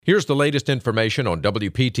Here's the latest information on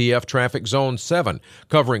WPTF Traffic Zone 7,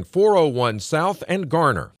 covering 401 South and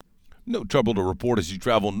Garner. No trouble to report as you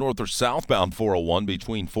travel north or southbound 401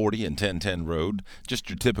 between 40 and 1010 Road. Just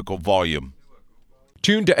your typical volume.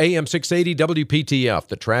 Tune to AM 680 WPTF,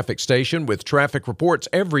 the traffic station with traffic reports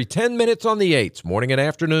every 10 minutes on the 8s, morning and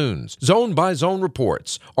afternoons. Zone-by-zone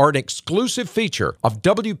reports are an exclusive feature of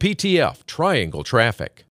WPTF Triangle Traffic.